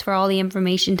place for all the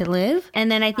information to live.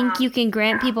 And then I think you can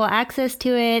grant people access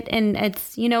to it. And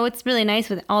it's, it's really nice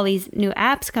with all these new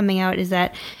apps coming out is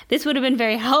that this would have been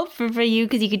very helpful for you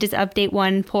because you could just update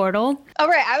one portal. Oh,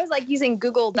 right. I was like using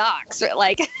Google Docs,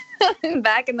 like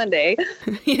back in the day.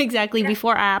 Exactly.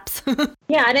 Before apps.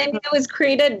 Yeah. And I mean, it was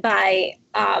created by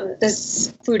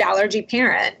this food allergy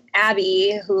parent,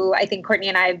 Abby, who I think Courtney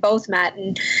and I have both met.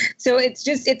 And so it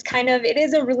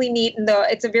is a really neat, and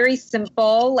it's a very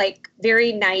simple, like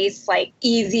very nice, like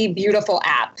easy, beautiful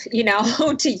app,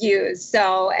 to use.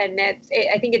 So, and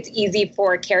I think it's easy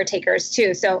for caretakers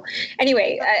too. So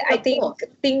anyway, I think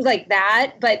things like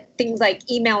that, but things like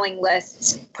emailing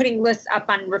lists, putting lists up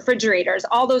on refrigerators,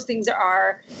 all those things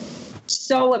are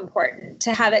so important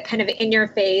to have it kind of in your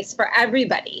face for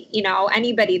everybody,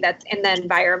 anybody that's in the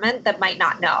environment that might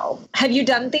not know. Have you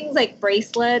done things like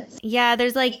bracelets? Yeah,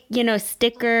 there's like,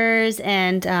 stickers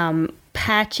and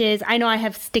patches. I know I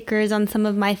have stickers on some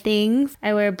of my things.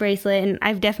 I wear a bracelet, and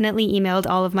I've definitely emailed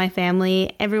all of my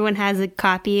family. Everyone has a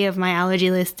copy of my allergy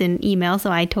list in email,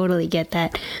 so I totally get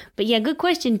that. But yeah, good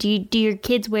question. Do your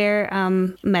kids wear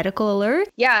medical alert?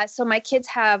 Yeah, so my kids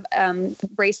have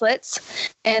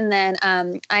bracelets, and then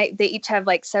they each have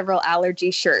like several allergy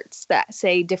shirts that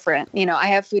say different. I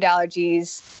have food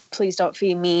allergies, please don't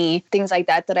feed me, things like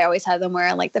that I always have them wear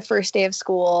on like the first day of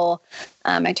school.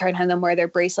 I try and have them wear their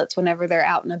bracelets whenever they're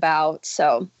out and about.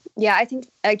 So yeah, I think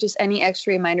just any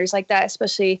extra reminders like that,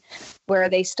 especially where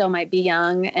they still might be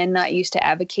young and not used to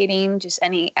advocating, just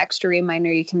any extra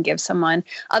reminder you can give someone.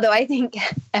 Although I think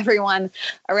everyone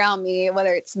around me,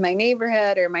 whether it's my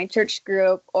neighborhood or my church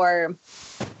group or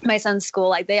my son's school,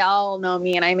 like they all know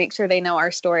me, and I make sure they know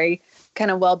our story kind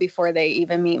of well before they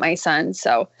even meet my son.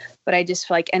 So, but I just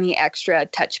feel like any extra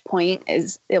touch point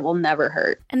it will never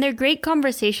hurt. And they're great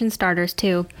conversation starters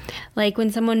too. Like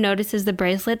when someone notices the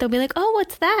bracelet, they'll be like, oh,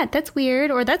 what's that? That's weird.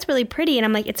 Or that's really pretty. And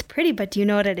I'm like, it's pretty, but do you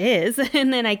know what it is?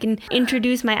 And then I can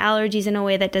introduce my allergies in a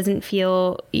way that doesn't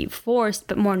feel forced,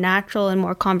 but more natural and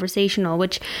more conversational,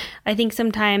 which I think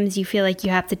sometimes you feel like you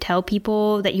have to tell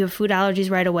people that you have food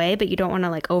allergies right away, but you don't want to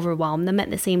like overwhelm them at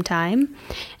the same time.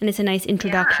 And it's a nice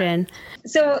introduction. Yeah.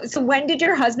 So when did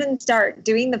your husband start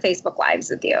doing the Facebook Lives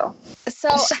with you? So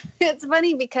it's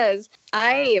funny because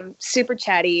I am super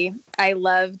chatty. I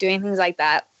love doing things like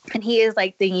that. And he is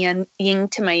like the yin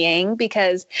to my yang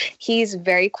because he's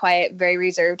very quiet, very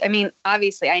reserved. I mean,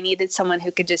 obviously I needed someone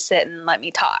who could just sit and let me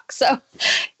talk. So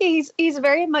he's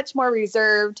very much more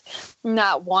reserved,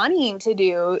 not wanting to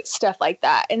do stuff like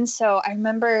that. And so I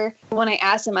remember when I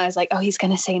asked him, I was like, oh, he's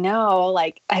going to say no.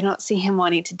 Like, I don't see him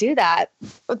wanting to do that.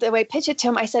 But the way I pitched it to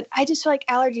him, I said, I just feel like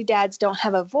allergy dads don't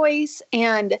have a voice.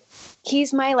 And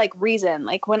he's my like reason.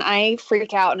 Like when I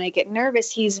freak out and I get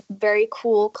nervous, he's very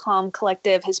cool, calm,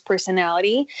 collective, his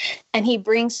personality. And he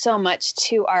brings so much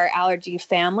to our allergy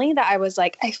family that I was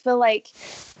like, I feel like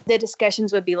the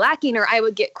discussions would be lacking, or I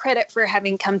would get credit for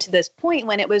having come to this point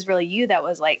when it was really you that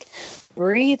was like,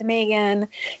 breathe, Megan,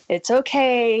 it's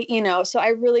okay. So I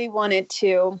really wanted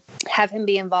to have him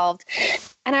be involved.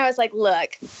 And I was like,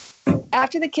 look,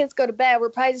 after the kids go to bed, we're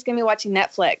probably just going to be watching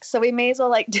Netflix. So we may as well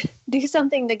like do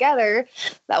something together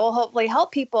that will hopefully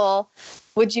help people.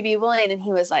 Would you be willing? And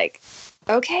he was like,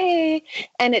 okay.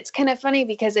 And it's kind of funny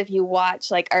because if you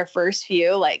watch like our first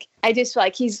few, like I just feel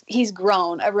like he's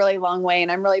grown a really long way,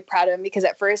 and I'm really proud of him, because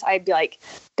at first I'd be like,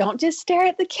 don't just stare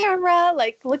at the camera,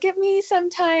 like look at me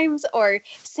sometimes, or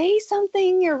say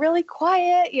something, you're really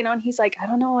quiet, and he's like, I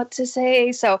don't know what to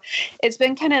say. So it's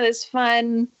been kind of this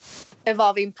fun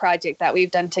evolving project that we've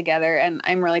done together, and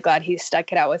I'm really glad he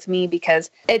stuck it out with me,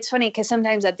 because it's funny because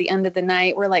sometimes at the end of the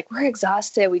night we're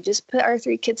exhausted, we just put our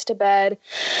 3 kids to bed,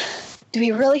 do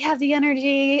we really have the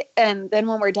energy? And then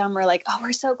when we're done, we're like, oh,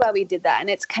 we're so glad we did that. And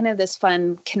it's kind of this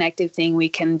fun connective thing we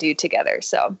can do together.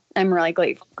 So I'm really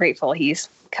grateful he's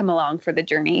come along for the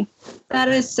journey. That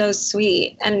is so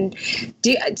sweet. And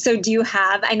do you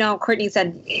have, I know Courtney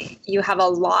said you have a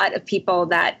lot of people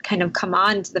that kind of come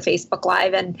on to the Facebook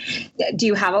Live, and do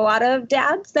you have a lot of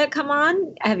dads that come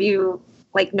on? Have you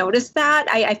noticed that?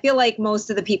 I feel like most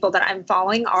of the people that I'm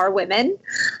following are women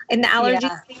in the allergy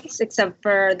space, except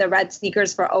for the Red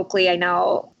Sneakers for Oakley. I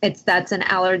know that's an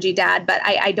allergy dad, but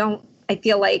I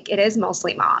feel like it is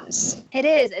mostly moms. It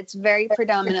is. It's very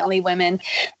predominantly women.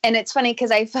 And it's funny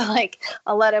because I feel like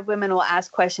a lot of women will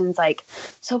ask questions like,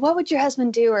 so what would your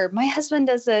husband do? Or my husband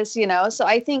does this, So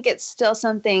I think it's still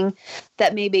something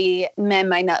that maybe men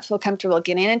might not feel comfortable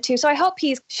getting into. So I hope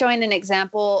he's showing an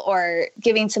example or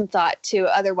giving some thought to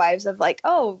other wives of like,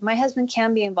 oh, my husband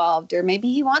can be involved, or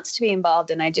maybe he wants to be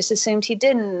involved and I just assumed he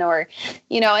didn't, or,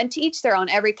 and to each their own.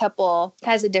 Every couple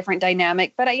has a different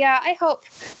dynamic. But I hope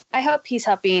he's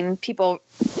helping people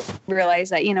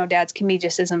realize that, dads can be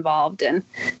just as involved,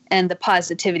 and the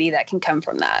positivity that can come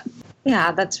from that.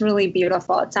 Yeah, that's really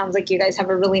beautiful. It sounds like you guys have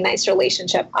a really nice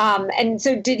relationship. And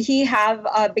so did he have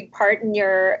a big part in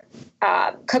your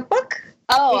cookbook?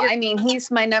 Oh, I mean, he's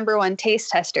my number one taste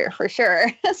tester for sure.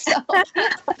 So,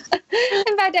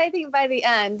 in fact, I think by the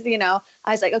end, I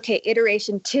was like, okay,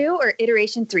 iteration 2 or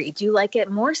iteration 3, do you like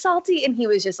it more salty? And he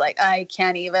was just like, I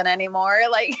can't even anymore.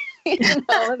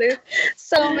 There's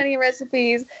so many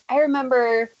recipes. I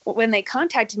remember when they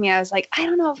contacted me, I was like, I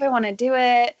don't know if I want to do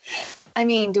it. I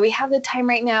mean, do we have the time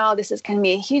right now? This is going to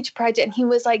be a huge project. And he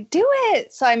was like, do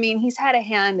it. So, I mean, he's had a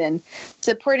hand in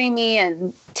supporting me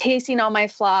and tasting all my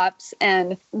flops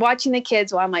and watching the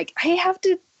kids while I'm like, I have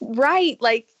to write,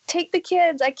 take the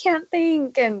kids. I can't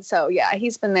think. And so, yeah,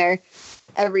 he's been there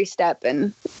every step,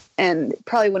 and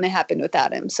probably wouldn't have happened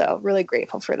without him. So really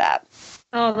grateful for that.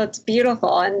 Oh, that's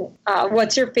beautiful. And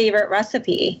what's your favorite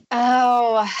recipe?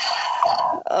 Oh,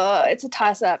 it's a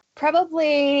toss-up.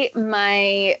 Probably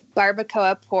my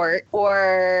barbacoa pork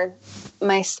or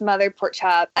my smothered pork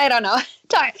chop. I don't know.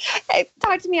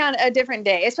 Talk to me on a different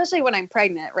day, especially when I'm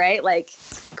pregnant, right?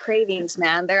 Cravings,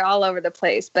 man, they're all over the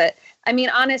place. But I mean,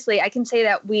 honestly, I can say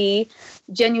that we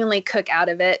genuinely cook out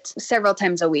of it several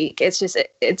times a week.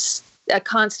 It's a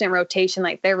constant rotation.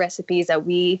 They're recipes that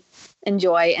we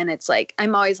enjoy. And it's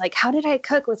I'm always like, how did I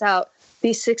cook without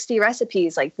these 60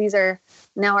 recipes? These are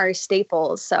now our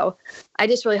staples. So I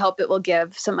just really hope it will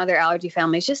give some other allergy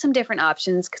families just some different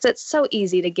options, because it's so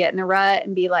easy to get in a rut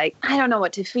and be like, I don't know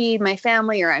what to feed my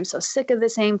family, or I'm so sick of the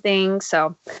same thing.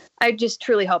 So I just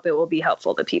truly hope it will be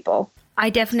helpful to people. I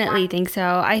definitely think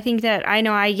so. I think that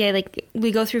I get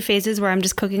we go through phases where I'm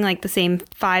just cooking the same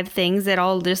 5 things that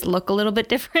all just look a little bit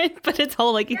different, but it's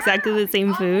all exactly the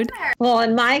same food. Well,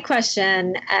 and my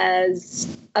question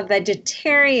as a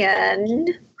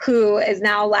vegetarian who is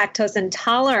now lactose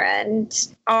intolerant,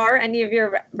 are any of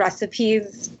your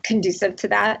recipes conducive to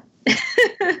that?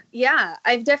 Yeah,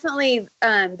 I've definitely,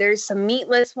 there's some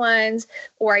meatless ones,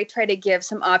 or I try to give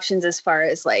some options as far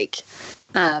as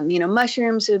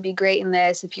mushrooms would be great in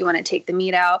this if you want to take the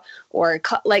meat out, or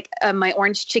my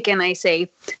orange chicken, I say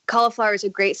cauliflower is a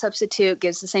great substitute,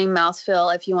 gives the same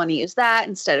mouthfeel if you want to use that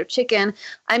instead of chicken.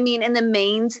 I mean, in the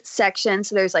mains section,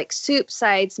 so there's soup,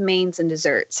 sides, mains, and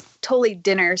desserts. Totally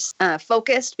dinner's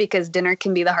focused, because dinner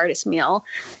can be the hardest meal.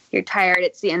 You're tired,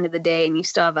 it's the end of the day, and you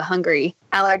still have a hungry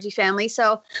allergy family.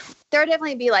 So there would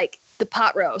definitely be the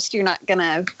pot roast you're not going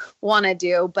to want to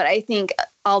do. But I think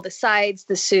all the sides,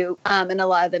 the soup, and a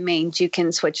lot of the mains you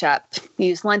can switch up.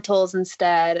 Use lentils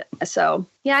instead. So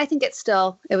yeah, I think it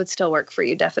would still work for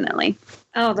you, definitely.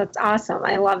 Oh, that's awesome.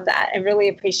 I love that. I really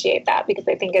appreciate that, because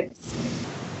I think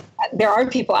there are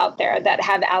people out there that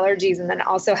have allergies and then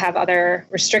also have other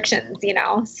restrictions,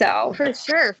 so. For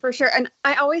sure. And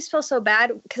I always feel so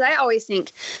bad, because I always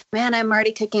think, man, I'm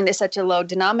already cooking to such a low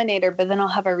denominator, but then I'll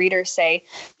have a reader say,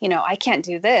 I can't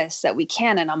do this, that we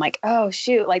can. And I'm like, oh,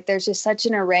 shoot, there's just such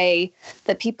an array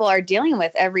that people are dealing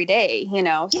with every day,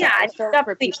 So yeah, you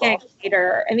definitely can't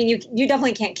cater. I mean, you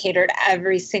definitely can't cater to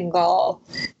every single,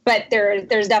 but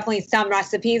there's definitely some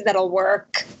recipes that'll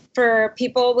work for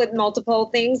people with multiple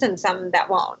things and some that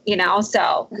won't,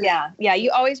 so. Yeah.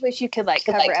 You always wish you could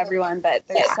cover everyone, but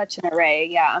there's such an array.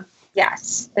 Yeah.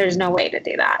 Yes, there's no way to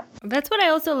do that. That's what I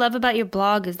also love about your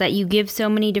blog is that you give so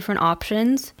many different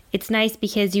options. It's nice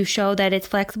because you show that it's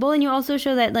flexible, and you also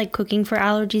show that cooking for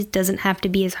allergies doesn't have to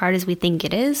be as hard as we think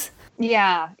it is.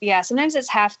 Yeah. Sometimes it's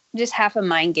half a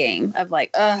mind game of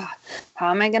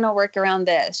how am I going to work around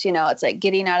this? It's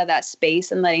getting out of that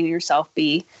space and letting yourself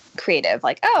be creative.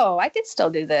 I could still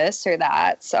do this or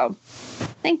that. So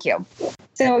thank you.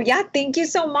 So yeah, thank you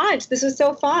so much. This was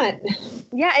so fun.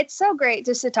 Yeah, it's so great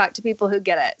just to talk to people who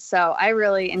get it. So I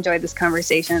really enjoyed this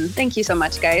conversation. Thank you so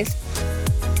much, guys.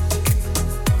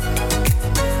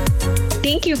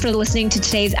 Thank you for listening to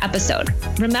today's episode.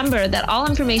 Remember that all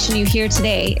information you hear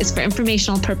today is for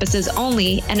informational purposes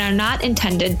only and are not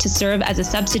intended to serve as a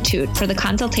substitute for the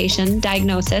consultation,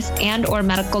 diagnosis, and/or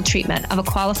medical treatment of a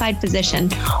qualified physician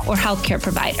or healthcare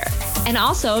provider. And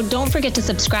also, don't forget to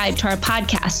subscribe to our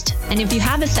podcast. And if you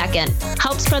have a second,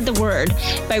 help spread the word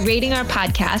by rating our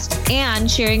podcast and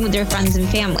sharing with your friends and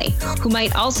family who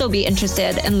might also be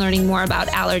interested in learning more about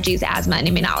allergies, asthma, and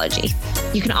immunology.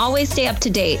 You can always stay up to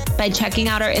date by checking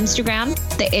out our Instagram,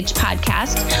 The Itch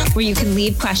Podcast, where you can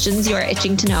leave questions you are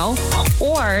itching to know,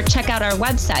 or check out our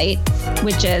website,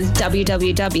 which is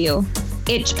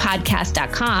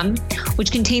www.itchpodcast.com,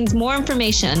 which contains more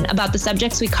information about the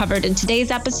subjects we covered in today's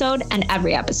episode and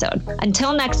every episode.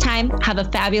 Until next time, have a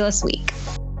fabulous week.